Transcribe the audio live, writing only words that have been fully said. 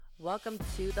Welcome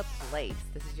to The Place.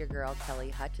 This is your girl, Kelly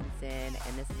Hutchinson,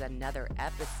 and this is another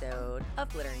episode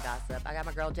of Glitter and Gossip. I got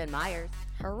my girl, Jen Myers.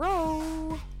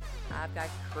 Hello. I've got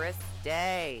Chris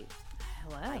Day.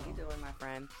 Hello. How you doing, my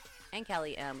friend? And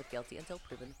Kelly M with Guilty Until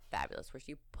Proven Fabulous, where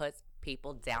she puts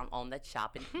people down on the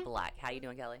chopping block. How you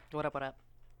doing, Kelly? What up, what up?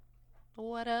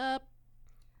 What up?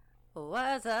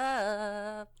 What's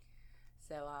up?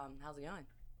 So, how's it going?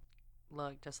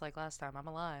 Look, just like last time, I'm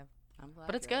alive. I'm glad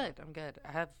But it's you're good. I'm good.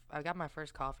 I got my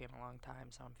first coffee in a long time,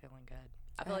 so I'm feeling good.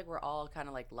 I feel like we're all kind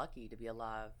of like lucky to be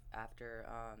alive after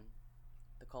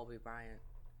the Kobe Bryant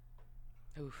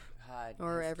Oof. had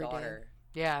Or his every day. daughter.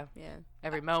 Yeah. Yeah.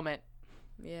 Every moment.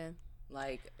 Yeah.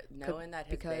 Like knowing that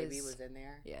his baby because- was in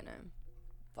there Yeah, no.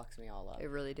 fucks me all up. It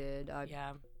really did. I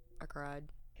Yeah. cried.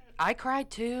 I cried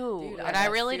too. Dude, and I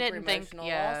got really super didn't think. emotional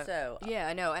Yeah. Also, Yeah,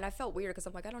 I know. And I felt weird because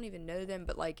I'm like, I don't even know them.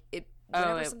 But like, Oh,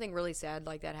 whenever it- something really sad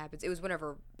like that happens, it was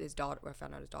whenever I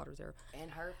found out his daughter was there. and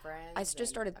her friends. I just and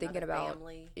started thinking another about-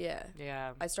 family. Yeah.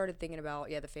 Yeah. I started thinking about,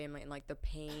 the family and like the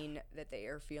pain that they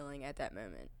are feeling at that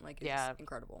moment. Like, it's Yeah.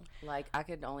 incredible. Like I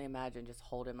could only imagine just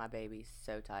holding my baby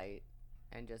so tight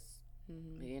and just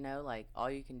like all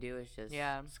you can do is just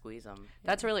Yeah. squeeze them.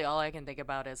 That's really all I can think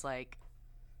about is like,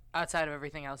 outside of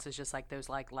everything else, is just like those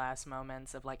like last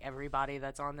moments of like everybody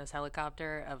that's on this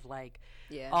helicopter of like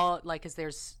Yeah. all like because there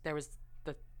was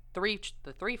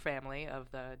the three family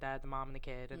of the dad, the mom, and the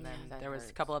kid, and Yeah, then that there was a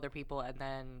hurts. couple other people, and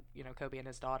then Kobe and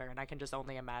his daughter, and I can just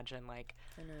only imagine like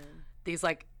I know. these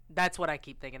like that's what I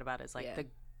keep thinking about is like Yeah. the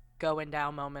going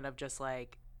down moment of just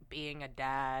like being a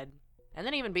dad. And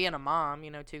then even being a mom,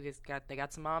 too, because they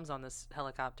got some moms on this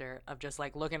helicopter of just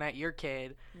like looking at your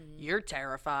kid, you're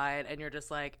terrified, and you're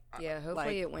just like, Yeah, hopefully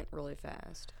like- it went really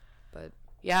fast. But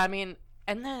yeah, I mean,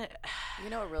 and then You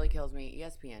know what really kills me?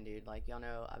 ESPN, dude. Like y'all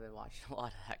know, I've been watching a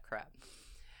lot of that crap,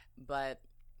 but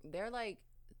they're like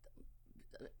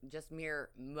just mere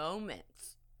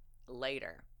moments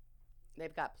later,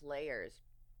 they've got players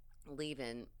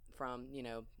leaving from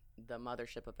the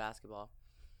mothership of basketball.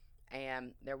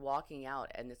 And they're walking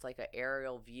out, and it's like an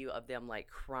aerial view of them like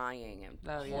crying and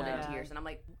Oh, holding yeah. tears. And I'm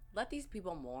like, let these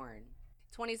people mourn.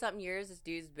 20-something years, this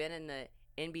dude's been in the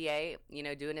NBA,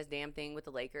 doing his damn thing with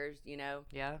the Lakers,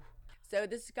 yeah, So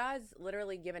this guy's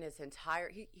literally given his entire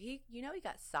he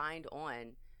got signed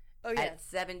on oh at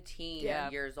 17 Yeah.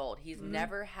 years old. He's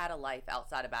never had a life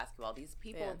outside of basketball. These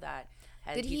people Yeah. that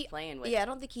Did he's he playing with. Yeah, I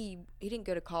don't think he didn't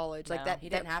go to college like No, that. he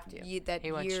didn't have to. That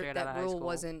He went year, straight that outta high rule school.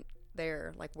 wasn't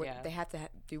there. Like Yeah. they have to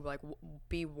do like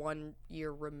be 1 year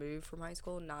removed from high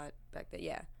school. Not back then.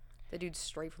 Yeah, the dude's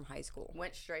straight from high school.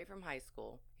 Went straight from high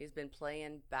school. He's been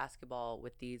playing basketball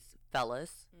with these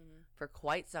fellas for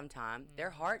quite some time.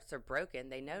 Their hearts are broken.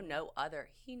 They know no other.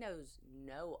 He knows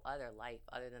no other life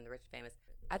other than the rich and famous.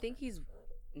 I think his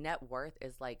net worth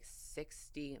is like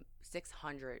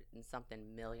 600 and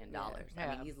something $million. I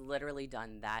Yeah. mean, he's literally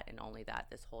done that and only that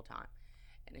this whole time.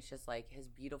 And it's just like his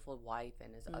beautiful wife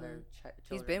and his other children.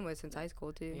 He's been with since high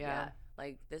school too. Yeah.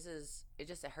 Like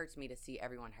it hurts me to see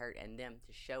everyone hurt and them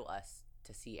to show us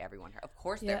to see everyone hurt. Of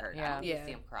course they're Yeah. hurt. I Yeah. don't need to Yeah.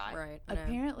 see them cry. Right. I know.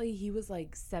 Apparently, he was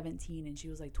like 17 and she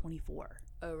was like 24.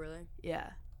 Oh really?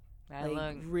 Yeah. I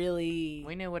Like, look, really.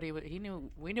 we knew what he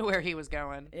knew. We knew where he was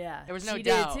going. Yeah. There was no she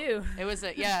doubt. Did too. It was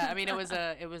I mean,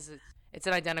 it's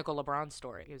an identical LeBron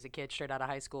story. He was a kid straight out of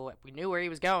high school. We knew where he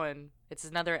was going.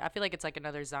 I feel like it's like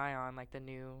another Zion, like the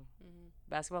new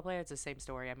basketball player. It's the same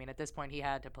story. I mean, at this point, he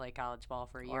had to play college ball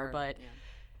for a year, but yeah.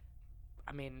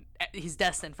 I mean, he's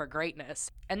destined for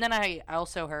greatness. And then I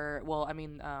also heard,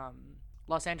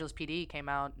 Los Angeles PD came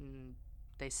out and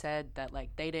they said that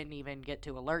like they didn't even get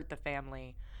to alert the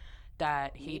family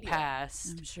that he Media.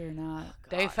 passed. I'm sure not.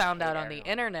 They God, found I out hate on the everyone.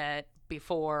 internet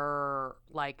before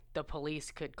like the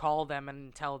police could call them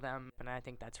and tell them. And I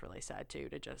think that's really sad too,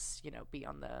 to just be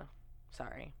on the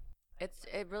sorry.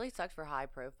 It really sucks for high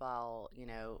profile,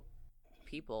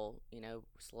 people,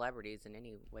 celebrities in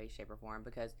any way, shape, or form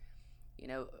because,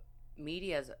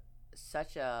 media is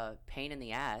such a pain in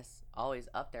the ass, always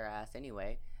up their ass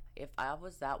anyway. If I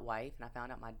was that wife and I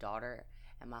found out my daughter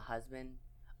and my husband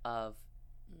of,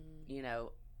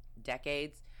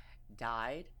 decades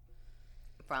died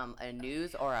from a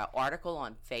news or an article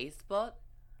on Facebook,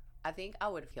 I think I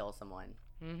would kill someone.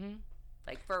 Mm-hmm.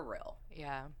 Like, for real.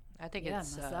 Yeah, I think Yeah,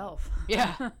 it's myself.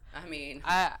 Yeah, I mean,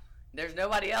 I there's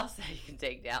nobody else that you can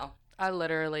take down. I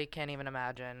literally can't even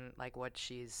imagine like what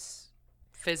she's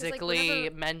physically,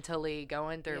 whenever- mentally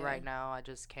going through Yeah. right now. I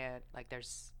just can't. Like,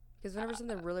 there's Because whenever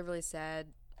something really, really sad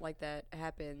like that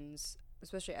happens,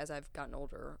 especially as I've gotten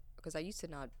older, because I used to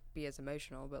not be as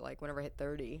emotional, but like whenever I hit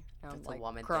 30, I'm It's a like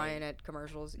woman crying thing. at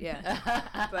commercials. Yeah.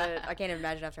 But I can't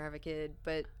imagine after I have a kid.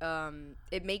 But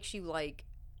it makes you like,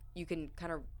 you can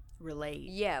kind of, relate.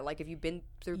 yeah, like if you've been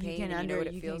through You pain can and you know what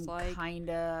it feels like. kind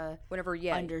of Whenever,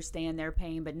 yeah, understand their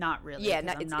pain, but not really. yeah, 'cause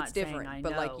not, I'm it's, not it's saying different. I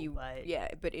But know, like you, but yeah,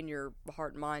 but in your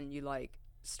heart and mind, you like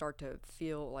start to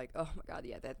feel like, oh my god,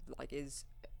 yeah, that like is,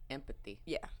 Empathy.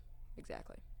 yeah,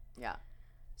 exactly. Yeah.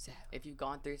 So If you've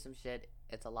gone through some shit,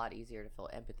 it's a lot easier to feel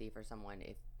empathy for someone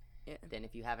yeah, than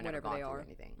if you haven't ever whenever gone they through are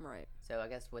anything. right. So I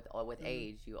guess with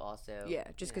age, you also Yeah,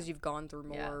 just because you've gone through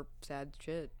more Yeah. sad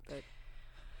shit. But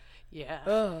Yeah.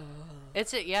 oh,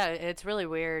 It's really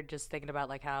weird just thinking about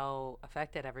like how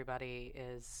affected everybody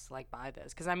is like by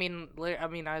this. Because I mean,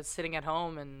 I was sitting at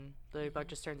home and Lily Buck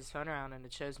just turned his phone around and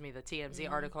it shows me the TMZ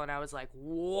article and I was like,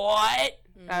 what?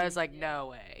 I was like, no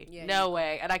way, Yeah, no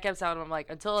way. And I kept telling him like,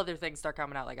 until other things start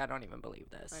coming out, like I don't even believe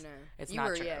this. I know. It's you not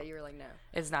were, true. Yeah, you were like, no.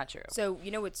 It's not true. So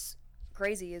you know what's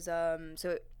crazy is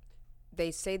so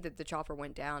they say that the chopper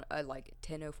went down at like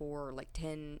 10:04 or like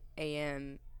 10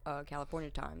 a.m.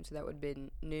 California time, so that would have been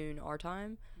noon our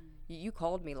time. You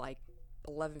called me like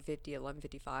 11:50,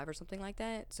 11:55 or something like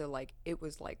that. So like it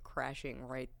was like crashing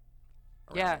right.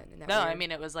 Yeah. around then. Isn't that No, I weird?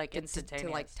 mean it was like To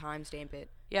instantaneous. like timestamp it.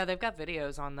 Yeah, they've got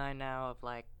videos online now of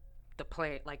like the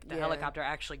plane, like the Yeah. helicopter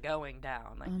actually going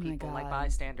down. Like Oh my people, like God.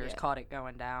 bystanders, Yeah. caught it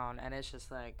going down, and it's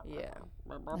just like, Yeah.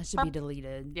 that should be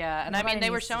deleted. yeah. And I mean, Nobody they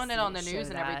were needs to showing it see- on the show news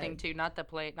and everything that. too. Not the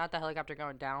plane, not the helicopter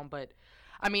going down, but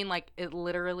I mean, like it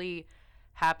literally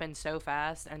happened so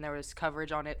fast, and there was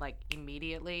coverage on it like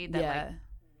immediately. That Yeah. like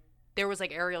there was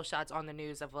like aerial shots on the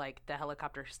news of like the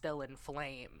helicopter still in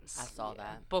flames. I saw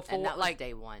that Before, and that was like-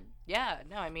 day one. Yeah,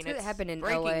 no, I mean It it's happened in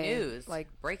Breaking LA. news, Like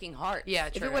breaking hearts. Yeah,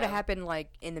 if true. it would have happened like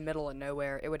in the middle of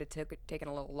nowhere, it would have taken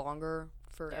a little longer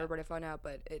for Yeah. everybody to find out.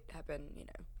 But it happened, you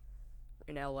know,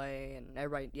 in LA, and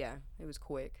everybody. Yeah, it was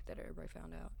quick that everybody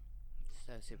found out.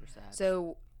 So super sad.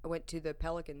 So I went to the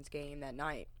Pelicans game that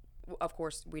night. Of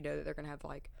course, we know that they're gonna have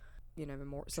like, you know,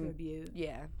 some Tribute.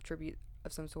 tribute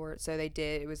of some sort. So they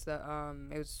did. It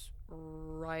was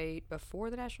right before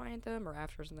the national anthem or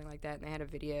after, or something like that. And they had a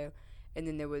video, and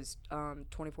then there was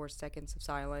 24 seconds of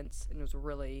silence, and it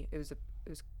was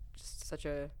just such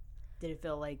a Did it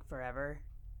feel like forever?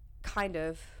 kind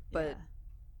of, but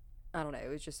Yeah. I don't know. It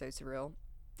was just so surreal.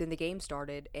 Then the game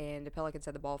started, and the Pelicans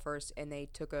had the ball first, and they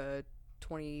took a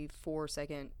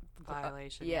 24-second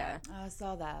violation. yeah. I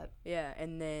saw that. Yeah,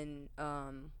 and then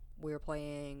we were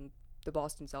playing the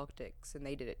Boston Celtics, and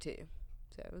they did it too.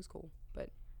 So it was cool, but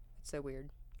it's so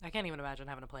weird. I can't even imagine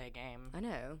having to play a game. I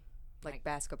know, like Like-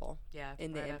 basketball. Yeah,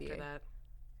 In the right NBA. after that.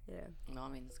 Yeah, Well, I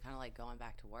mean, it's kind of like going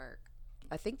back to work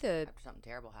I think the after something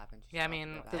terrible happens. you Yeah, I still have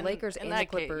to mean, go The back. Lakers in and that the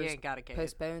ca- Clippers you ain't got a case.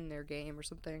 postponed their game or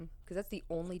something because that's the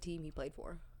only team he played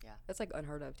for. Yeah. That's like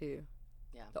unheard of too.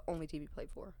 Yeah. The only team he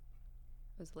played for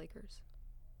was the Lakers.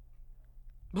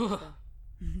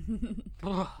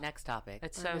 Next topic.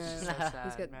 It's I so, know. so He's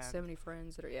sad, got man. so many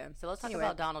friends that are So let's talk Anyway.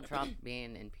 about Donald Trump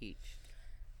being impeached.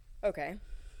 Okay,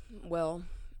 well,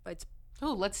 it's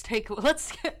Ooh, let's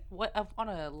get what on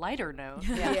a lighter note.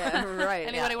 yeah, right.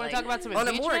 Anybody Yeah, want like- to talk about some On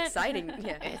a impeachment? more exciting,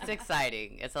 yeah. It's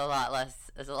exciting. It's a lot less.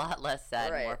 It's a lot less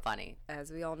sad, Right. more funny.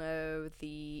 As we all know,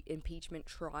 the impeachment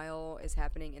trial is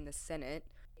happening in the Senate.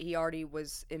 He already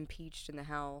was impeached in the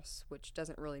House, which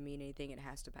doesn't really mean anything. It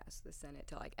has to pass the Senate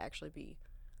to like actually be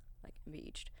like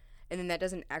impeached. And then that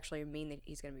doesn't actually mean that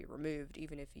he's going to be removed,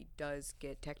 even if he does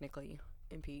get technically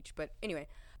impeached. But anyway,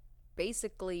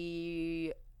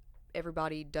 basically,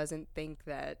 everybody doesn't think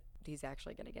that he's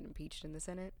actually going to get impeached in the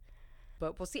Senate.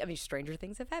 But we'll see. I mean, stranger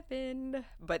things have happened.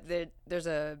 But there's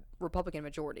a Republican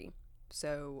majority.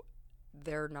 So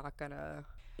they're not going to,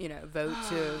 vote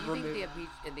to You think remove. the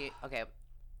impeach? Okay,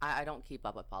 I don't keep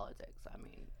up with politics. I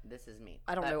mean, this is me.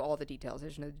 I don't But know all the details. I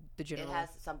just know the It general. has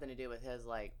something to do with his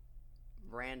like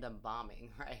random bombing,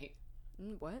 right?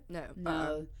 What? No.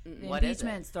 No, Mm-mm. the What is it?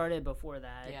 impeachment started before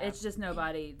that. Yeah. It's just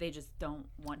nobody. They just don't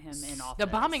want him in office. The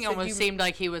bombing So almost you- seemed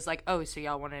like he was like, "Oh, so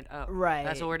y'all wanted? Oh, Right.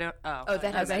 That's what we're doing. Oh, Oh,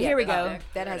 that has. Okay, yeah, here we that- go.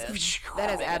 That There has. it is. That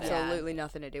has Yeah. absolutely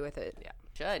nothing to do with it.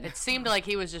 Should. It seemed like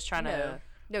he was just trying No.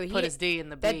 No, he to put his D in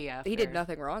the that, B after. he did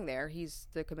nothing wrong there. He's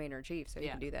the commander in chief, so he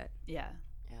Yeah. can do that. Yeah.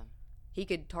 He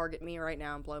could target me right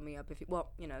now and blow me up if he.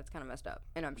 Well, it's kind of messed up,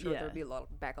 and I'm sure Yeah. there'd be a lot of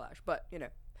backlash. But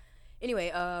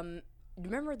anyway,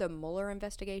 remember the Mueller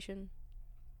investigation?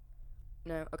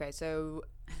 No. Okay, so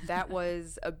that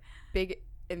was a big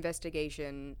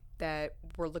investigation that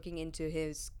we're looking into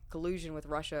his collusion with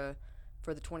Russia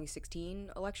for the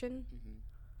 2016 election. Mhm.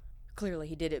 Clearly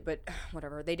he did it, but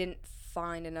whatever. They didn't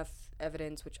find enough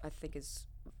evidence, which I think is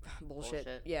bullshit.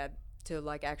 Bullshit. Yeah, to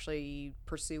like actually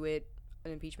pursue it.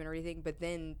 an impeachment or anything, but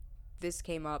then this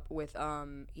came up with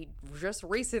he just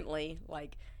recently,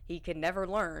 like, he can never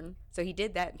learn, so he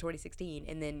did that in 2016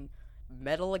 and then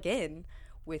meddle again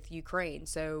with Ukraine.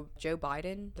 So Joe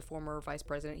Biden, the former vice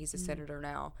president, he's a senator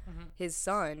now, his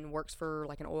son works for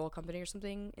like an oil company or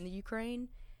something in the Ukraine.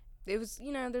 It was,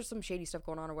 there's some shady stuff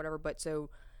going on or whatever, but so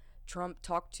Trump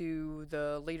talked to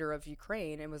the leader of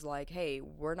Ukraine and was like, hey,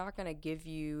 we're not going to give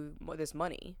you this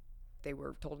money. They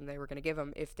were told him they were going to give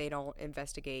him if they don't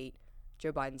investigate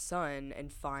Joe Biden's son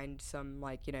and find some,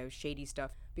 like, shady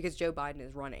stuff, because Joe Biden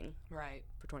is running Right.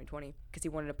 for 2020 because he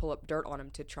wanted to pull up dirt on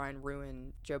him to try and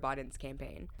ruin Joe Biden's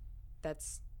campaign.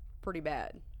 That's pretty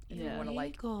bad if you want to,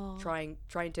 like, trying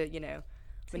to,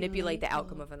 manipulate the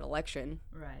outcome of an election,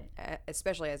 Right.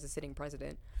 especially as a sitting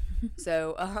president.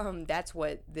 So that's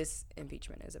what this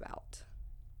impeachment is about.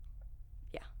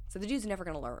 Yeah. So the dude's never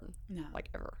going to learn, No. like,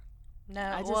 ever. No,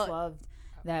 I just loved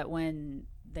that when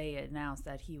they announced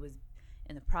that he was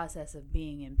in the process of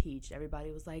being impeached,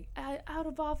 everybody was like, out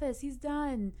of office, he's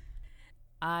done.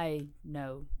 I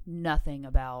know nothing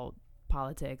about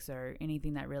politics or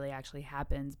anything that really actually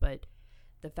happens, but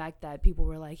the fact that people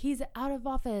were like, he's out of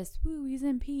office, woo, he's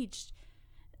impeached.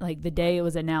 Like, the day it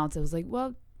was announced, it was like,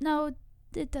 well, no,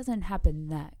 it doesn't happen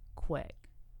that quick.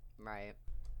 Right.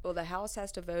 Well, the House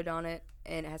has to vote on it,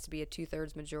 and it has to be a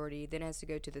 2/3 majority. Then it has to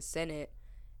go to the Senate,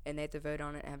 and they have to vote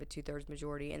on it and have a 2/3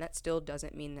 majority. And that still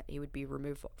doesn't mean that he would be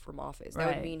removed from office. That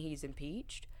Right. would mean he's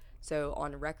impeached. So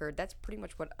on record, that's pretty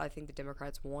much what I think the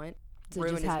Democrats want. To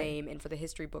Ruin just his have- name and for the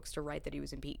history books to write that he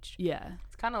was impeached. Yeah.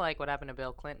 it's kind of like what happened to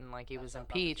Bill Clinton. Like, he was what I was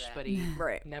about to impeached, say. but he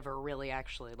Right. never really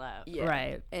actually left. Yeah.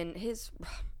 Right. And his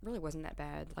really wasn't that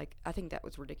bad. Like, I think that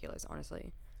was ridiculous,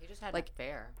 honestly. He just had Like- an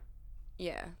affair.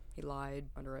 Yeah. He lied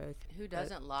under oath. Who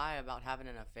doesn't lie about having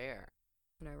an affair?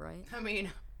 No, right? I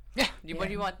mean, what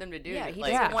do you want them to do? Yeah, he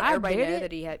Like, doesn't want I everybody to did know it.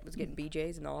 that he was getting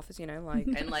BJs in the office, like.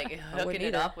 and like hooking wouldn't it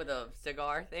either. up with a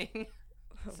cigar thing.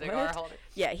 Cigar What? holder.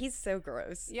 Yeah, he's so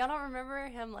gross. Y'all don't remember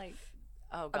him, like,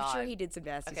 oh god. I'm sure he did some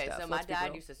nasty Okay, stuff. so my let's be dad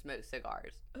real. used to smoke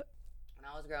cigars. When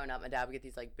I was growing up, my dad would get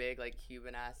these like big, like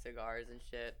Cuban ass cigars and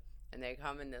shit, and they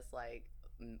come in this like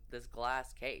this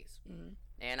glass case. Mhm.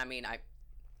 And I mean,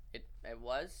 it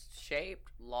was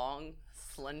shaped long,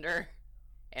 slender,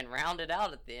 and rounded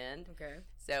out at the end. Okay.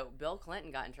 So Bill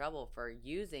Clinton got in trouble for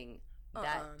using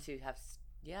that Uh-uh. to have,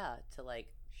 to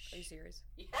like. Are you serious?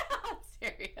 Yeah, I'm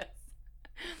serious.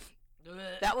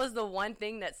 That was the one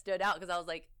thing that stood out because I was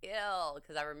like, ew,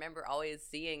 because I remember always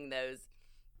seeing those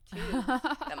tubes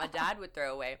that my dad would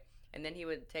throw away, and then he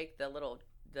would take the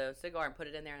cigar and put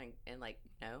it in there and like,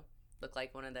 look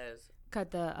like one of those. Cut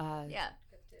the, Yeah.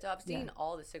 So I've seen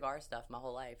all the cigar stuff my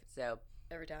whole life. So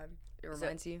Every time. It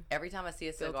reminds you. every time I see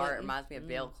a Bill cigar, it Clinton? reminds me of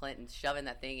Bill Clinton shoving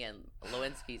that thing in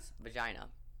Lewinsky's vagina.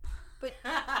 But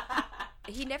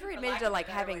he never For admitted lack to, of a like,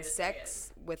 better having way to say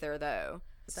sex with her, though.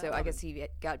 So I guess he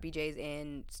got BJ's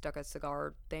and stuck a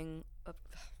cigar thing up.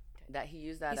 That he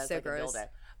used that He's as so like gross. a dildo.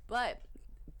 But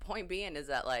point being is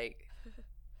that like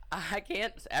I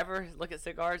can't ever look at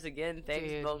cigars again. Thanks,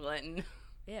 Dude. Bill Clinton.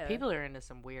 Yeah. People are into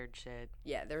some weird shit.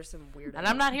 Yeah, there's some weird. And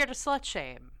I'm not here to slut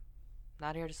shame.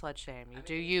 Not here to slut shame. You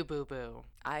do you, boo boo.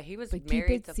 He was But keep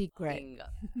married it to secret. fucking-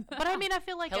 But I mean, I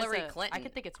feel like Hillary as a, Clinton. I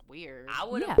could think it's weird. I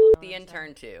would have Yeah. fucked the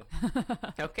intern too.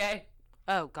 Okay.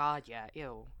 Oh God, yeah,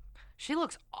 ew. She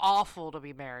looks awful to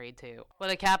be married to. With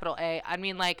a capital A. I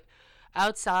mean, like,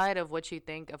 outside of what you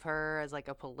think of her as like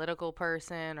a political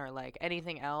person or like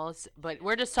anything else, but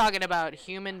we're just talking about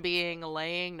human being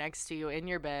laying next to you in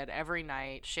your bed every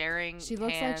night, sharing. she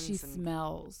looks like hands she and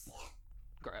smells.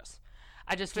 gross.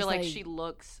 I just feel Just like like- she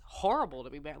looks horrible to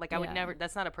be married. Like I would Yeah. never.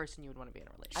 That's not a person you would want to be in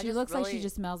a relationship. I She just looks like she really-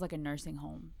 just smells like a nursing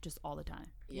home, just all the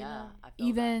time. Yeah. I feel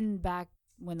Even back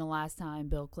when the last time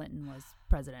Bill Clinton was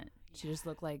president, she just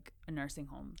looked like a nursing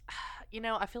home. You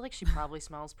know, I feel like she probably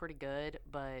smells pretty good,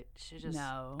 but she just.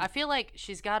 No. I feel like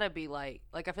she's got to be like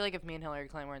I feel like if me and Hillary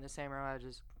Clinton were in the same room, I would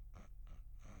just.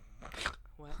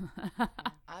 What?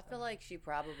 I feel like she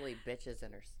probably bitches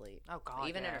in her sleep. Oh God.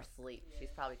 Even in yeah. her sleep, she's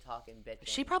probably talking bitching.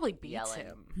 She probably beats yelling.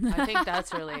 him. I think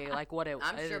that's really like what it.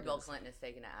 I'm it sure Bill is. Clinton has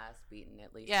taken an ass beating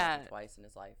at least Yeah. once or twice in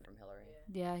his life from Hillary.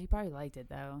 Yeah, he probably liked it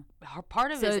though. Her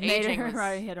part of So his it made aging her was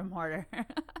probably hit him harder.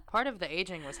 part of the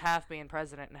aging was half being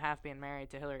president and half being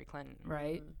married to Hillary Clinton.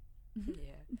 Right? Yeah.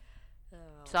 Oh,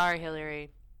 Sorry,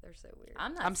 Hillary. They're so weird.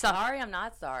 I'm not I'm so- sorry. I'm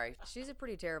not sorry. She's a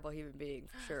pretty terrible human being,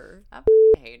 for sure. I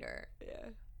fucking hate her. Yeah.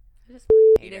 I just fucking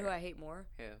You hate know her. who I hate more?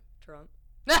 Who? Trump.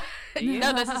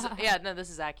 This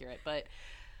is accurate, but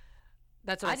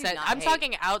that's what I I do said. not I'm hate-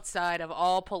 talking outside of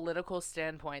all political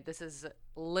standpoint. This is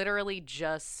literally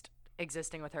just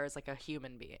existing with her as like a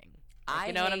human being. I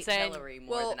you know what I'm hate saying? Hillary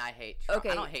more Well, than I hate Trump. okay.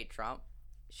 I don't hate Trump.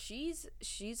 She's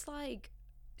like,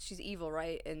 she's evil,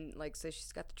 right? And like, so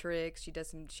she's got the tricks. She does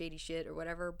some shady shit or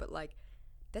whatever. But like,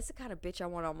 that's the kind of bitch I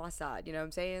want on my side. You know what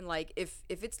I'm saying? Like, if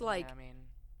it's like, Yeah, I mean,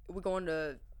 we're going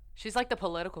to, she's like the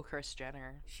political Kris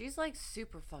Jenner. She's like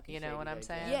super fucking. You know what I'm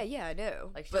saying? yeah, I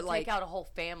know. Like she'll but like, take out a whole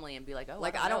family and be like, oh,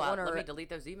 like, I I don't know, want her- Let me delete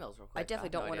those emails real quick. I definitely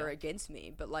have don't no want her idea. against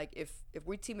me. But like, if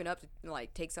we're teaming up to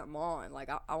like take something on, like,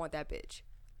 I want that bitch.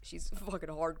 She's fucking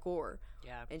hardcore.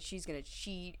 Yeah. And she's gonna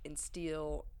cheat and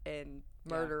steal and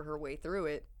murder her way through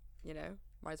it. You know,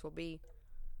 might as well be. You know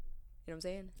what I'm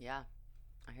saying? Yeah,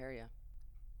 I hear you.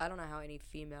 I don't know how any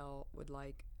female would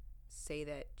like say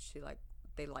that she like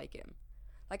they like him.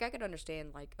 Like, I could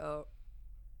understand like, oh,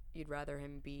 you'd rather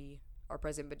him be our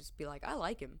president, but just be like, I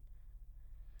like him.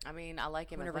 I mean, I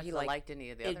like him Whenever as much he, as like, I liked any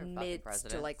of the other fucking Admits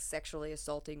presidents. to like sexually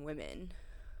assaulting women.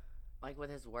 Like with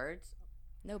his words.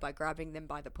 No, by grabbing them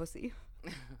by the pussy.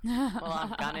 Well, I'm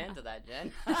kind of into that,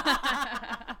 Jen.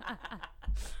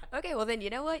 Okay, well then, you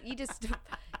know what? You just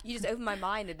opened my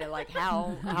mind into like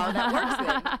how that works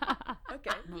then.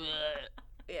 Okay.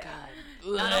 Yeah.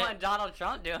 Not when Donald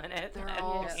Trump doing it. They're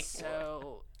all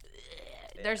so.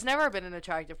 There's never been an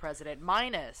attractive president,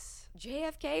 minus.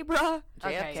 JFK, bruh.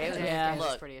 JFK, Okay, was- JFK was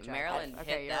look, pretty attractive. Maryland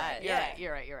Okay, hit you're that. right. Yeah.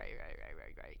 You're right.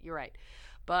 You're right.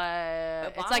 But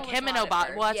it's Obama like was him and hot at Obama.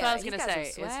 first. Well, that's what Yeah, I was he's gonna got some say.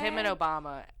 It's him and swag.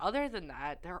 Obama. Other than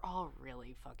that, they're all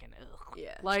really fucking ugh.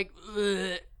 Yeah. Like,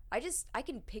 ugh. I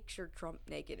can picture Trump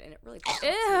naked, and it really. Ew.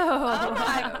 Oh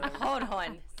my, hold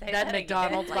on. Say That again.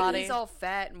 McDonald's Like, body. he's all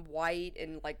fat and white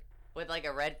and like, With like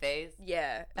a red face.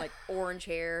 yeah, like orange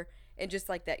hair and just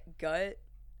like that gut,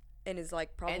 and is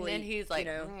like probably And then he's like,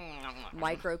 you know,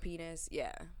 micro penis.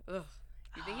 Yeah. Ugh.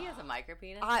 You think he has a micro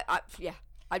penis? Yeah.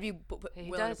 I'd be He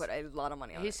willing does. to put a lot of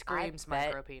money on He it. screams bet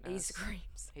micro penis. He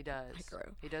screams. He does.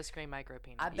 Micro. He does scream micro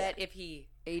penis. I bet if he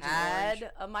Agent had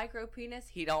Orange. a micro penis,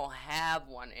 he don't have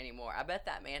one anymore. I bet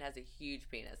that man has a huge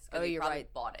penis. 'Cause Oh, he you're probably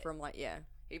right. Bought it. From like, yeah.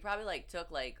 He probably like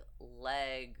took like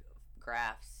leg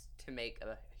grafts to make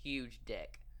a huge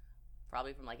dick.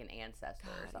 Probably from like an ancestor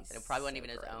or God, something. he's It probably wasn't so even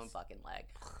his own gross. fucking leg.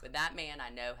 But that man I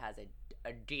know has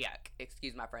a dick.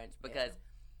 Excuse my French. Because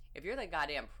if you're the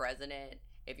goddamn president,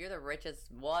 if you're the richest,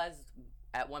 was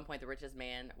at one point the richest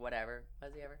man, whatever.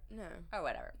 Was he ever? No. Or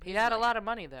whatever. he had a lot of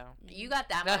money though. You got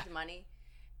that much money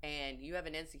and you have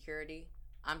an insecurity,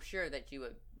 I'm sure that you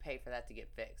would pay for that to get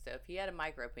fixed. So if he had a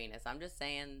micro penis, I'm just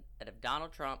saying that if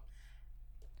Donald Trump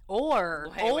Or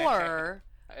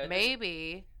Wait.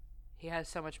 maybe he has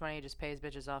so much money he just pays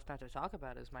bitches off not to talk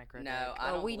about his micro. No, dick. I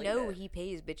don't we believe know it. he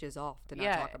pays bitches off to not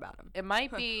Yeah. talk about him. It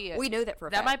might be. We know that for a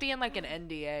That fact. might be in like an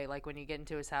NDA, like when you get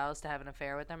into his house to have an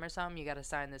affair with him or something. You got to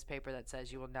sign this paper that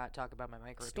says you will not talk about my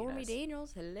micro Stormy penis.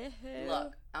 Daniels, hello.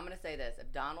 Look, I'm gonna say this: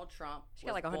 if Donald Trump She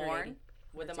was got like 180. born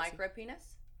with a 160. micro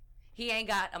penis, he ain't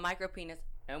got a micro penis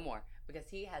no more because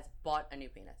he has bought a new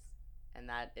penis, and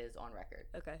that is on record.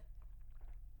 Okay.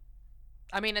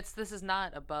 I mean, this is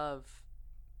not above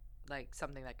like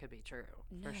something that could be true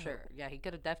for No. sure. Yeah, he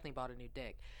could have definitely bought a new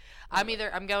dick.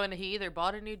 He either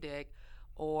bought a new dick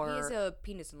or He has a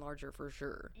penis enlarger for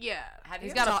sure. yeah. Have He's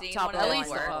you got ever a seen top one of of the those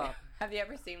line work? pump. Have you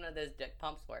ever seen one of those dick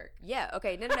pumps work? Yeah.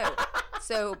 Okay. No.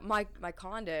 So my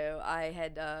condo, I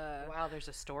had. Wow, there's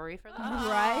a story for that.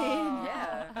 Right?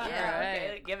 Yeah. All Yeah.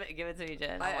 right. Okay, give it to me,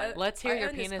 Jen. I- Let's hear I your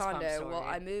own this penis pump condo. story. Well,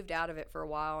 I moved out of it for a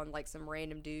while, and like some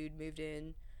random dude moved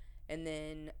in, and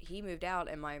then he moved out,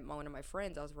 and one of my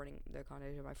friends, I was renting the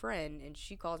condo to my friend, and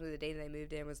she calls me the day they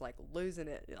moved in, was like losing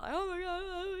it, like, oh my god,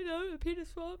 oh no, the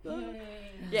penis pump.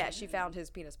 Yeah, she found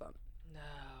his penis pump. No.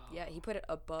 Yeah, he put it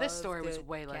above. This story was the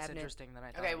way less cabinet. interesting than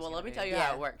I thought. Okay, it was well, gonna let me be. tell you Yeah,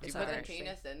 how it works. You it's put not the interesting.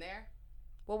 penis in there.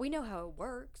 Well, we know how it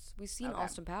works. We've seen Okay.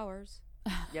 Austin Powers.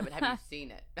 Yeah, but have you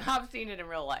seen it? I've seen it in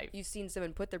real life. You've seen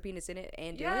someone put their penis in it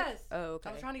and do Yes. it. Oh, okay.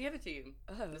 I was trying to give it to you.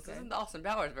 Oh, This okay. isn't the Austin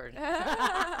Powers version.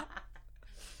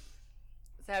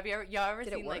 So have y'all ever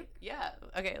Did it seen like work? yeah?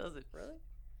 Okay, listen. Really?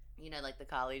 You know, like the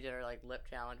collegiate or like lip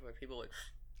challenge where people would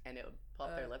and it would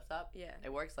puff their lips up. Yeah.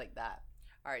 It works like that.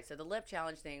 All right, so the lip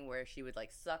challenge thing where she would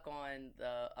like suck on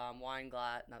the wine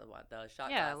glass, not the wine, the shot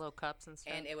Yeah, glass, little cups and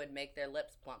stuff. and it would make their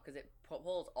lips plump because it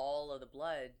pulls all of the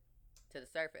blood to the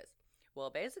surface. Well,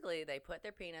 basically, they put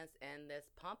their penis in this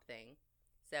pump thing,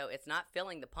 so it's not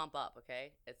filling the pump up.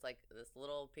 Okay, it's like this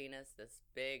little penis, this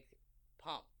big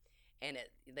pump, and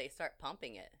they start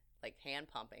pumping it, like hand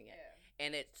pumping it,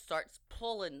 and it starts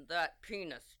pulling that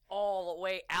penis all the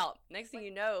way out. Next thing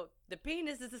you know, the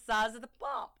penis is the size of the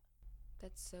pump.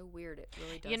 That's so weird. It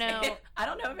really does. You know- I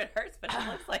don't know if it hurts, but it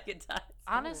looks like it does.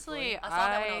 Honestly, I saw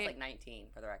that when I was like 19,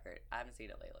 for the record. I haven't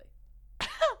seen it lately.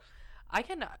 I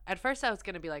can. At first, I was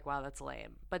gonna be like, "Wow, that's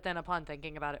lame," but then upon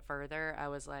thinking about it further, I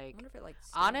was I like, wonder if it like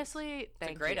honestly,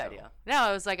 thank great you. idea. No,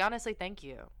 I was like, honestly, thank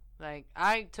you. Like,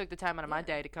 I took the time out of my Yeah.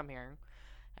 day to come here,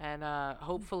 and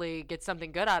hopefully get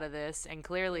something good out of this. And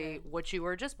clearly, Yeah. what you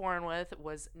were just born with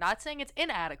was not saying it's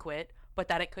inadequate, but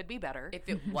that it could be better. If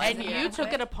it was, And you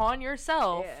took it upon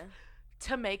yourself Yeah.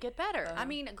 to make it better. I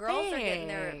mean, girls are getting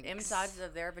their Thanks. insides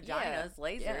of their vaginas Yeah.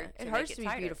 lasered. Yeah. To It make hurts to be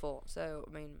tighter. beautiful. So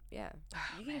I mean, yeah.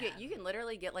 You can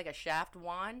literally get like a shaft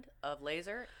wand of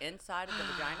laser inside of the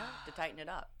vagina to tighten it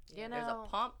up. You There's know- a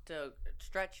pump to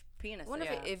stretch penis. I wonder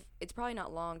Yeah. if it's probably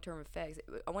not long term effects.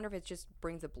 I wonder if it just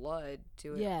brings the blood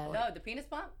to it. Yeah. No, the penis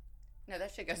pump. No,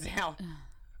 that shit goes down.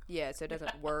 Yeah, so it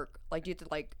doesn't work. Like you have to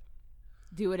like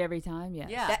Do it every time. Yeah.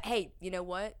 Yeah. that. Hey, you know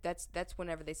what? That's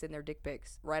whenever they send their dick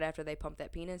pics right after they pump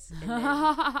that penis. And then,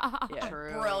 yeah.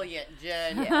 True. Brilliant,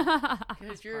 Jen. Yeah.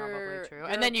 Because you're Probably true. you're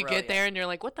And then you brilliant. get there and you're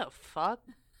like, what the fuck?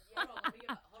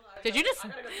 Did you just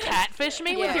catfish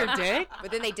me with your dick?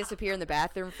 But then they disappear in the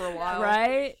bathroom for a while.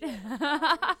 Right.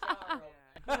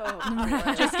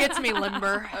 Oh, Just gets me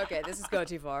limber. okay, this is going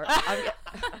too far.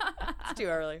 It's too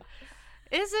early.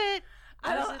 Is it?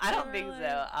 I Is don't. it I too don't think early?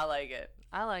 so. I like it.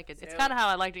 I like it. It's So- kind of how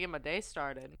I like to get my day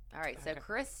started. All right. So,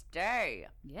 Christy,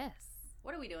 Yes.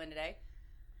 what are we doing today?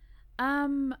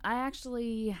 I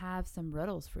actually have some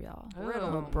riddles for y'all. Riddle.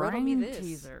 Riddle me Brain this.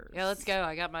 teasers. Yeah, let's go.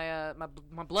 I got my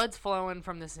my blood's flowing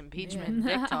from this impeachment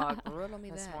dick talk Riddle me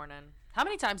this that. morning. How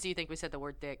many times do you think we said the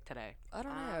word dick today? I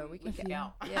don't know. We can if you-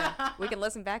 count. Yeah, we can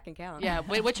listen back and count. Yeah,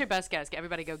 what's your best guess?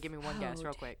 Everybody go give me one guess Oh,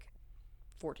 real quick.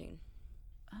 14.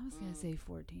 I was gonna say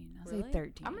 14. I'll Really? say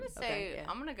 13. I'm gonna say Okay, yeah.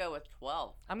 I'm gonna go with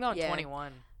 12. I'm going Yeah.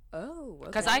 21. Oh, okay.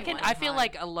 Because I feel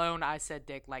like alone I said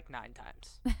dick like 9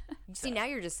 times. See, now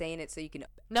you're just saying it so you can.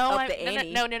 No, Up the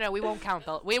ante. no. We won't count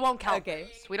we won't count. Okay.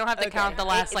 those. We don't have to count the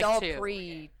last it's like all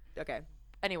 2. Okay.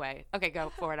 Anyway, okay, go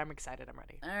for it. I'm excited. I'm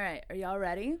ready. All right. Are y'all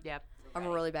ready? Yep. I'm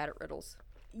really bad at riddles.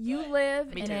 You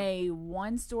live Me in too. a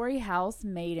one-story house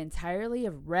made entirely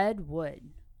of red wood.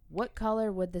 What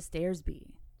color would the stairs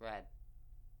be? Red.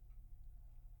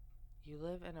 You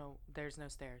live in a. There's no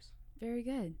stairs. Very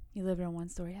good. You live in a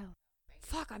one-story house.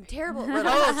 Fuck, I'm terrible at riddles.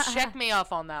 Oh, check me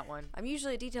off on that one. I'm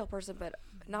usually a detail person, but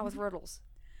not with riddles.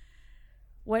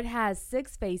 What has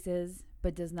 6 faces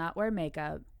but does not wear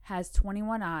makeup, has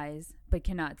 21 eyes but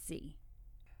cannot see?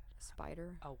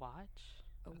 Spider. A watch?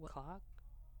 A A what? clock?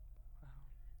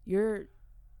 You're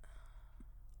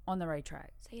on the right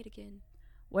track. Say it again.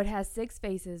 What has 6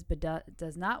 faces but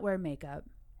does not wear makeup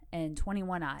and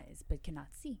 21 eyes but cannot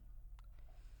see?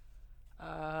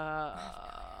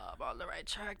 I'm on the right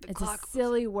track. The It's clock. a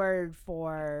silly word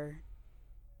for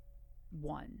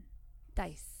 1.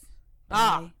 Dice.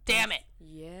 Ah, Okay? damn it!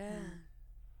 Yeah.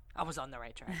 I was on the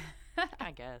right track.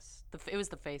 I guess it was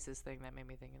the faces thing that made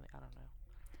me think. I don't know.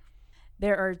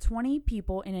 There are 20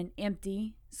 people in an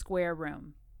empty square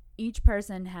room. Each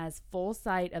person has full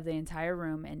sight of the entire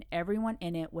room and everyone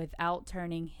in it without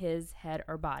turning his head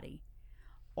or body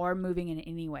or moving in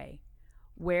any way.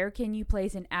 Where can you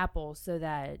place an apple so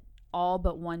that all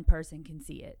but one person can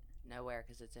see it? Nowhere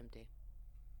because it's empty.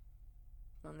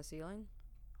 On the ceiling?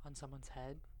 On someone's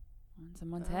head. On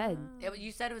someone's head.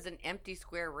 You said it was an empty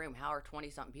square room. How are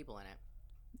 20-something people in it?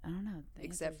 I don't know. The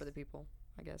Except for the answer's- people.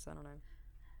 I guess. I don't know.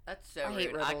 That's so I rude.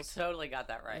 hate riddles. I totally got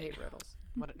that I right. hate riddles.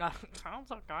 What? Sounds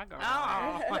like I got.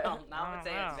 Oh, it. well, now I would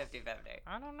say Oh, it's 50-50.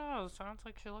 I don't know. Sounds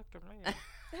like she looked at me.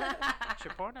 She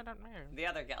pointed at me. The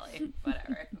other Kelly.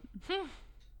 Whatever.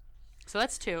 So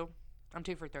that's 2. I'm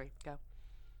 2 for 3. Go.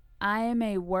 I am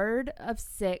a word of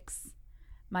 6.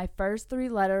 My first 3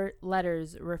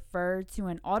 letters refer to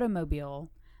an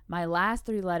automobile. My last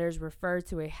 3 letters refer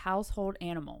to a household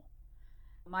animal.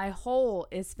 My whole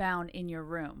is found in your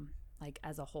room, like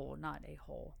as a whole, not a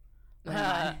hole. What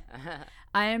am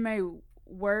I am a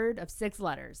word of 6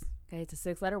 letters. Okay, it's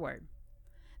a 6-letter word.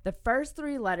 The first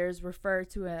 3 letters refer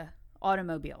to a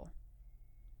automobile.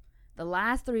 The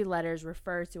last 3 letters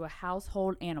refer to a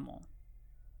household animal.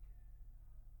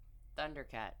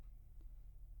 Thundercat.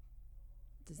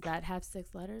 Does that have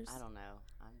 6 letters? I don't know.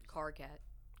 Car cat.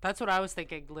 That's what I was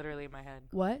thinking, literally in my head.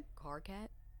 What? Car cat?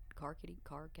 Car kitty?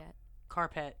 Car cat?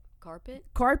 Carpet. Carpet?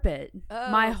 Carpet.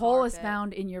 Oh, My whole is carpet.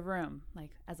 found in your room,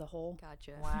 like as a whole.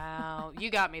 Gotcha. Wow,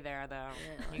 you got me there though.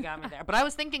 Yeah. You got me there. But I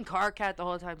was thinking car cat the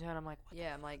whole time too, and I'm like, what?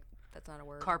 Yeah, I'm like, that's not a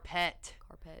word. Carpet.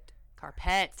 Carpet.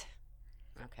 Carpet.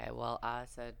 Okay, well, I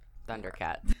said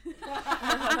Thundercat.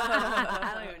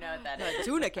 I don't even know what that is.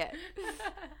 Tuna cat.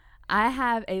 I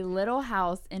have a little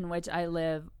house in which I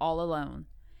live all alone.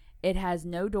 It has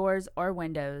no doors or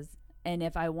windows, and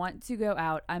if I want to go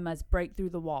out, I must break through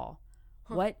the wall.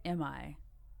 What am I?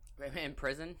 In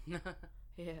prison?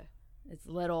 Yeah. It's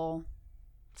little.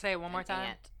 Say it one more An time.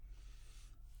 ant.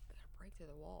 Gotta break through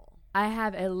the wall. I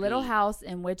have a little Bee. house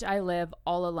in which I live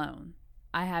all alone.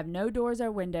 I have no doors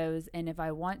or windows, and if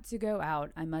I want to go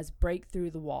out, I must break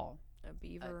through the wall. A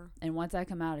beaver. And once I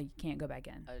come out, you can't go back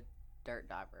in. Dirt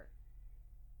diver.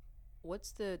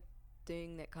 What's the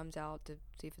thing that comes out to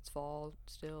see if it's fall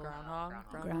still? Groundhog.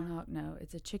 Groundhog, no.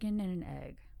 It's a chicken and an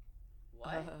egg.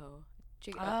 What? Oh.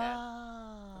 Chicken,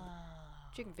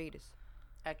 chicken fetus.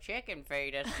 A chicken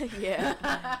fetus. Yeah.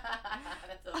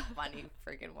 That's a funny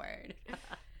freaking word.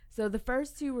 So the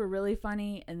first two were really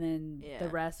funny, and then Yeah. the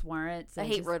rest weren't. So I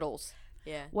hate just- riddles.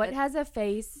 Yeah. What has a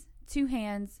face, 2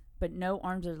 hands, but no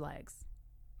arms or legs?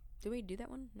 Do we do that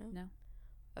one? No. No.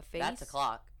 A face? That's a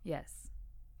clock. Yes.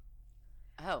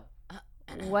 Oh.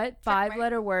 What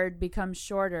 5-letter word becomes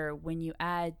shorter when you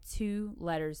add 2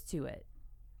 letters to it?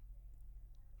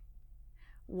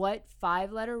 What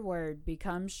 5-letter word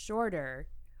becomes shorter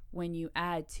when you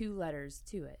add 2 letters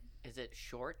to it? Is it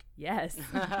short? Yes.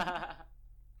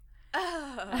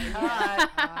 Oh,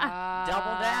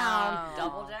 Double down. Wow.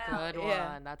 Double down. Good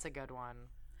Yeah. one. That's a good one.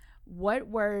 What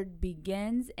word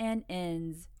begins and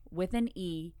ends with an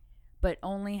E, but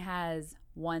only has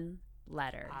 1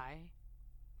 letter? I.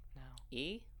 No.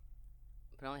 E?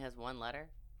 But it only has one letter?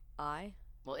 I?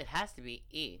 Well, it has to be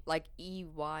E. Like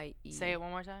E-Y-E. Say it one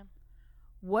more time.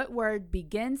 What word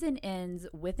begins and ends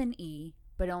with an E,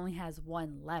 but only has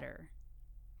 1 letter?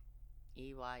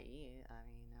 E-Y-E. I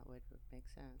mean, that would make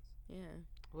sense. Yeah.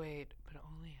 Wait, but it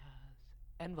only has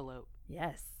envelope.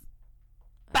 Yes.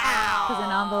 Bow! Because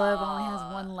an envelope only has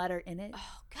 1 letter in it.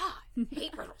 Oh, God.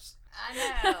 Hate riddles. I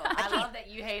know. I love that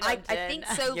you hate I them, think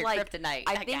Jen. so, Your like, kryptonite.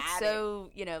 I think got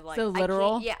so, you know, like. So I can't-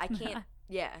 literal? Yeah, I can't.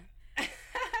 Yeah. it.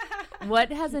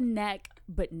 What has a neck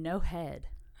but no head?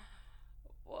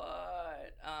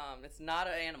 What? It's not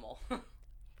an animal.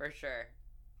 For sure.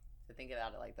 To think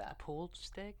about it like A that. pool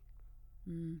stick.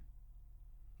 Mm.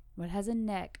 What has a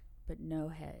neck but no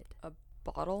head?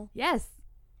 Bottle? Yes.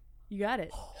 You got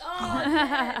it. Oh,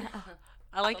 Jen.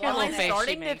 I like Well, your little I'm face she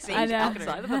starting to makes. think I know.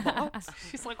 outside of the box.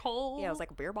 She's like, oh. Yeah, it was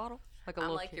like a beer bottle. like a I'm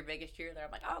little like kid. your biggest cheerleader.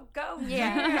 I'm like, oh, go.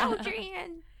 Yeah. Oh,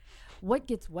 Jan. What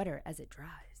gets wetter as it dries?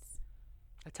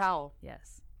 A towel.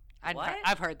 Yes. What?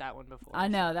 I've heard that one before. I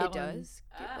know that It one. does.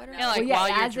 Get Ah, wetter. no. Yeah, like Well, yeah, while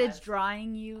you're as it's dressed.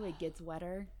 drying you, it gets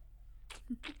wetter.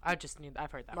 I just knew.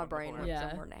 I've heard that. My one brain before. went Yeah.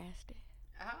 somewhere nasty.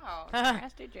 Oh,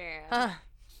 nasty Jan. Huh.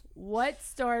 What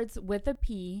starts with a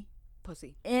P,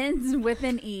 Pussy. ends with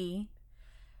an E,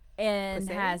 and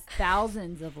Pussy? has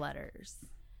thousands of letters?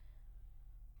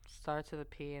 Starts with a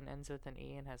P and ends with an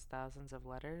E and has thousands of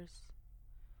letters.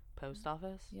 Post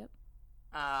office. Yep.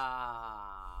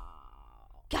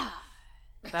 God.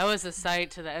 That was a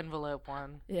site to the envelope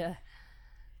one. Yeah.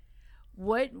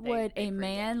 What would they a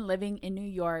man forget. living in New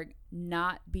York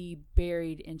not be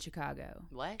buried in Chicago?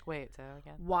 What? Wait, say that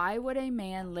again. Why would a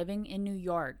man living in New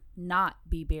York not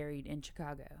be buried in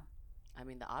Chicago? I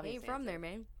mean, the He obvious ain't from answer- there,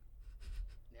 man.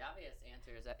 The obvious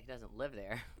answer is that he doesn't live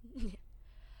there.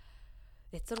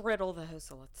 It's a riddle, though,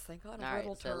 so let's think on All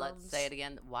riddle right, so terms. let's say it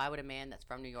again. Why would a man that's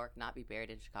from New York not be buried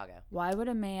in Chicago? Why would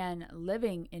a man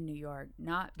living in New York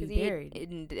not be Because he buried?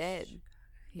 isn't dead.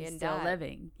 He's and still died.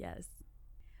 living, yes.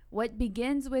 What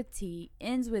begins with T,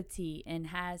 ends with T, and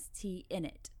has T in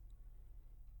it?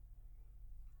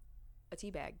 A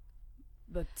tea bag.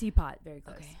 But teapot, very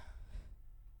close. Okay.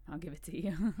 I'll give it to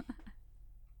you.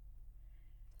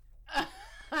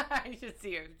 I should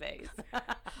see your face.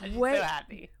 I'm What- so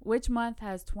happy. Which month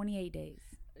has 28 days?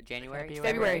 January?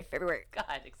 February. February.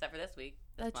 God, except for this week.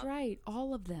 This That's month. right,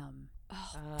 all of them.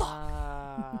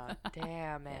 Oh,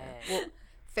 Damn it. well,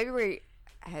 February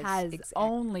Has exact-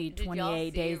 only Did y'all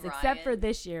 28 see days, except for Ryan?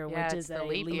 this year, Yeah, which it's is the a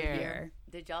leap leap year. year.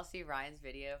 Did y'all see Ryan's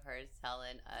video of her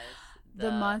telling us The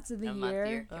months of the month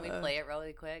year? Can we Uh-uh. play it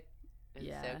really quick? It's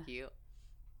Yeah. so cute.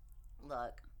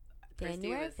 Look, Christy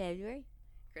January, was, February.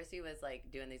 Christy was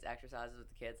like doing these exercises with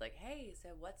the kids, like, "Hey, so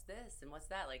what's this and what's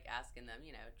that?" Like asking them,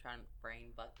 you know, trying to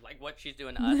brain like what she's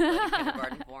doing to us, but in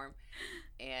kindergarten form.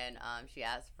 And she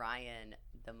asked Ryan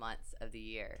the months of the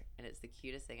year, and it's the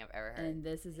cutest thing I've ever heard. And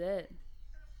this is it.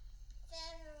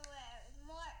 February,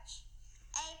 March,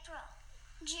 April,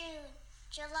 June,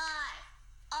 July,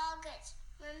 August,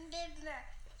 November,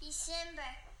 December,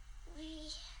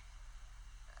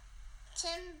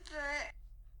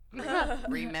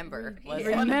 Remember, was Yeah.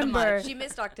 one of the Remember. months. She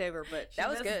missed October, but She that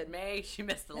was missed good. May, she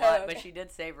missed a Oh, lot, but okay. she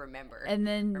did say remember. And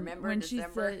then Remember when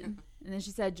December? she said, and then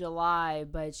she said July,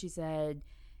 but she said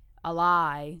a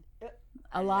lie,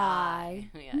 a lie.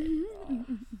 Yeah. Kids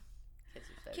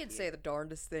are so Kids cute. say the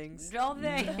darndest things. Don't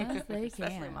they? Yes, they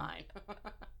Especially can. mine.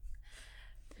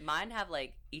 Mine have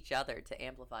like each other to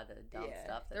amplify the dumb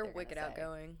stuff. That they're gonna wicked say.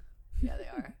 outgoing. Yeah, they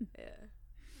are.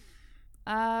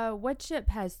 Yeah. What ship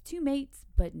has 2 mates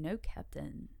but no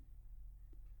captain?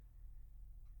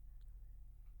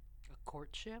 A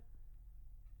courtship?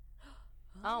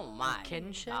 Oh my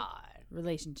Kinship? god.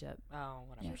 Relationship. Oh,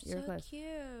 whatever. Yeah, you're so close. cute.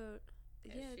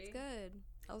 Is Yeah, she? it's good.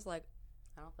 I was like,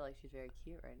 I don't feel like she's very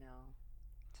cute right now.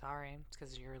 Sorry, it's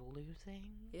because you're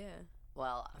losing. yeah,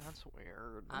 Well, That's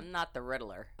weird. I'm not the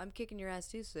Riddler. I'm kicking your ass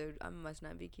too, so I must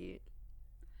not be cute.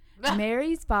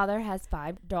 Mary's father has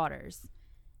 5 daughters.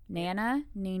 Nana,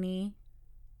 Nini,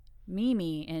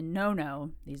 Mimi, and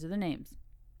Nono. These are the names.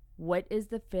 What is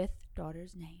the 5th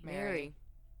daughter's name? Mary.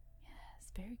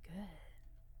 Yes, very good.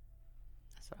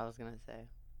 That's what I was gonna say.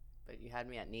 But you had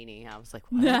me at Nini. I was like,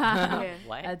 what? Yeah.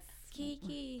 What? That's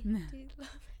Kiki. Do you love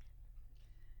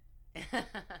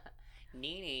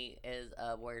Nini is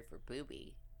a word for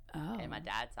booby. oh. And my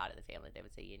dad's side of the family, they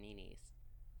would say Yaninis.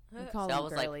 We it? call So I them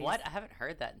was girlies. like, what? I haven't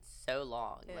heard that in so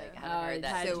long. Like, I Yeah. haven't heard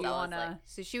that had since you I was on like, a-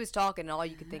 So she was talking, and all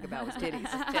you could think about was titties.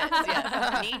 tits,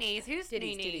 yeah. Ninis. Who's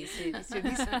Titties, Ninis? titties,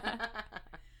 titties, titties.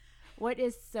 What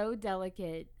is so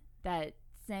delicate that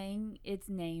saying its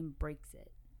name breaks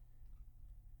it?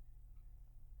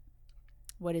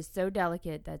 What is so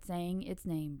delicate that saying its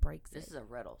name breaks This it? is a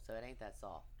riddle, so it ain't that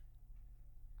soft.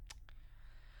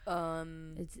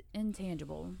 It's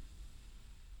intangible.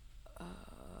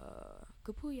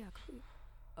 Kapuya,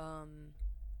 kapuya.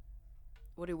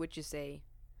 What did witches say?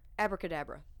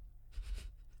 Abracadabra.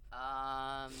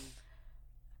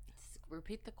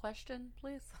 Repeat the question,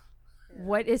 please.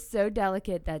 What is so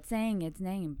delicate that saying its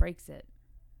name breaks it?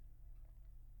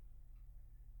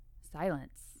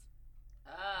 Silence.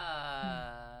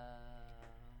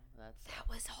 That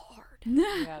was hard.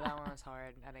 Yeah, that one was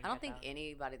hard. I didn't I don't get think that.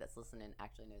 anybody that's listening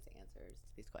actually knows the answers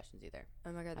to these questions either.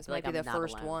 Oh my god, this feel might like be I'm the not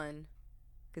first alone. one.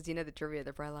 Because you know the trivia,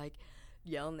 they're probably like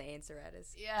yelling the answer at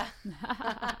us. Yeah.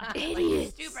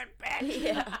 Idiots. Stupid bitch.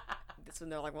 Yeah. This one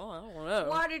they're like, well, I don't know.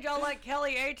 Why did y'all let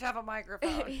Kelly H have a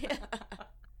microphone? Yeah.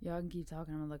 Y'all can keep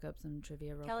talking. I'm gonna look up some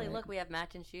trivia real Kelly, quick. look, we have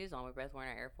matching shoes on. We're both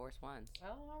wearing our Air Force Ones. Oh,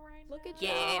 all right. Look at now.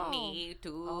 you. Give me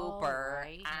two All pair.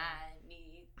 right. I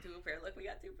need two pair. Look, we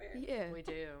got two pairs. Yeah. We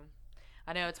do.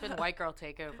 I know it's been white girl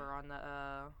takeover on the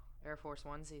Air Force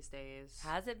Ones these days.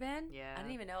 Has it been? Yeah. I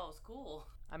didn't even know it was cool.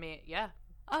 I mean, yeah.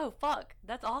 Oh, fuck.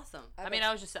 That's awesome. I mean,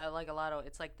 I was just like a lot of.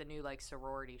 It's like the new like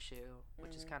sorority shoe,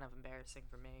 which is kind of embarrassing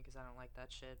for me because I don't like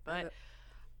that shit. But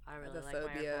I I have really a like my Air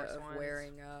phobia Force of Ones.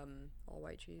 wearing all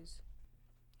white shoes.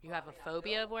 You have a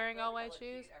phobia of wearing all white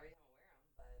shoes?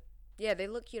 Yeah, they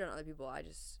look cute on other people. I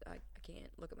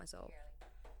can't look at myself.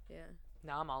 Yeah.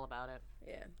 No, I'm all about it.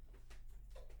 Yeah.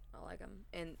 I like them,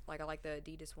 and like I like the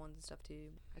Adidas ones and stuff too.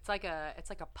 It's like a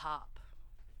pop.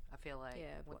 I feel like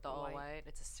Yeah, with the all white. white,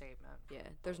 it's a statement. Yeah,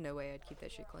 there's no way I'd keep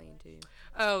that shit clean too.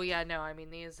 Oh yeah, no, I mean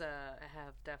these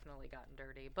have definitely gotten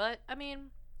dirty, but I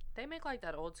mean they make like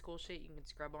that old school shit you can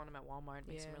scrub on them at Walmart and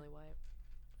makes them Yeah. really white.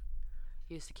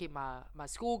 Used to keep my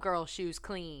schoolgirl shoes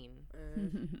clean.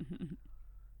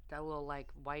 That little like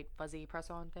white fuzzy press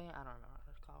on thing. I don't know what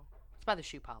it's called. It's by the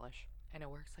shoe polish, and it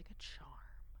works like a charm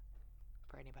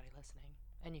for anybody listening.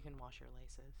 And you can wash your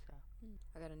laces. So.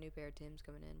 I got a new pair of Tim's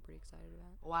coming in. Pretty excited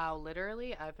about. Wow,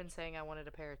 literally, I've been saying I wanted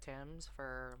a pair of Tim's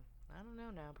for I don't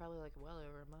know now, probably like well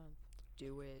over a month.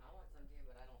 Do it. I want some too,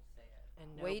 but I don't say it.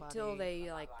 And Wait till nobody-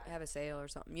 they like have a sale or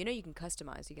something. You know you can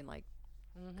customize. You can like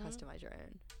Mhm. customize your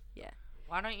own. Yeah.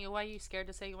 Why are you scared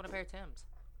to say you want a pair of Tim's?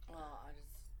 Well,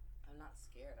 I'm not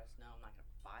scared. I just know I'm not going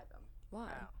to buy them. Why?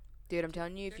 Wow. Dude, I'm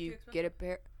telling you, if They're you too get a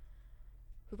pair.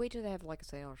 But wait till they have like a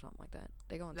sale or something like that.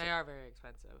 They go on They sale. are very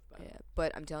expensive, but Yeah,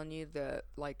 but I'm telling you, the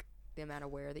amount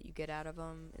of wear that you get out of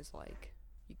them is like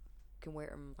you can wear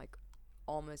them like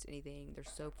almost anything. They're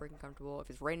so freaking comfortable. If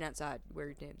it's raining outside, wear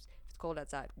your Timbs. If it's cold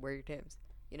outside, wear your Timbs.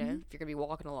 You know, if you're gonna be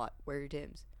walking a lot, wear your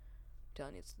Timbs. I'm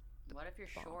telling you, it's What if you're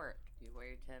bomb. short? Do you wear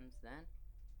your Timbs then?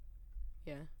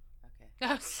 yeah. Okay.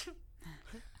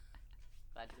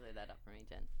 Glad you cleared that up for me,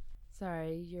 Jen.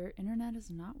 Sorry, your internet is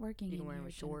not working. You can in wear them here,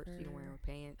 with shorts. You can wear them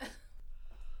Jennifer. with pants.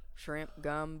 Shrimp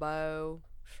gumbo,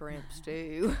 shrimp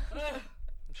stew.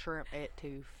 shrimp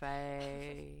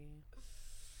etouffee.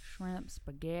 Shrimp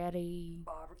spaghetti,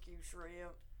 Barbecue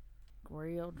shrimp.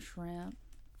 grilled shrimp,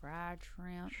 fried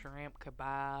shrimp. Shrimp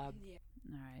kebab.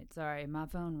 All right, sorry, my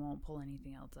phone won't pull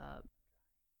anything else up.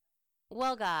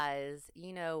 Well, guys,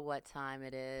 you know what time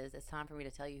it is. It's time for me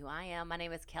to tell you who I am. My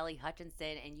name is Kelly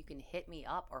Hutchinson, and you can hit me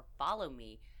up or follow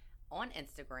me on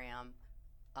Instagram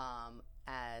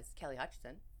as Kelly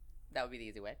Hutchinson. That would be the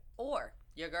easy way. Or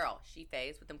your girl, She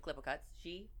Fades with them clipper cuts.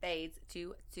 She Fades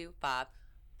 225.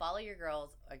 Follow your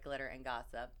girls, Glitter and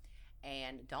Gossip.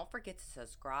 And don't forget to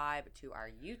subscribe to our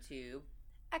YouTube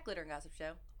at Glitter and Gossip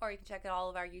Show, or you can check out all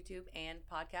of our YouTube and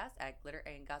podcast at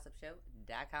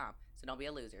glitterandgossipshow.com. So don't be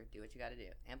a loser. Do what you got to do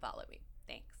and follow me.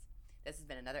 Thanks. This has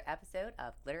been another episode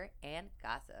of Glitter and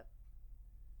Gossip.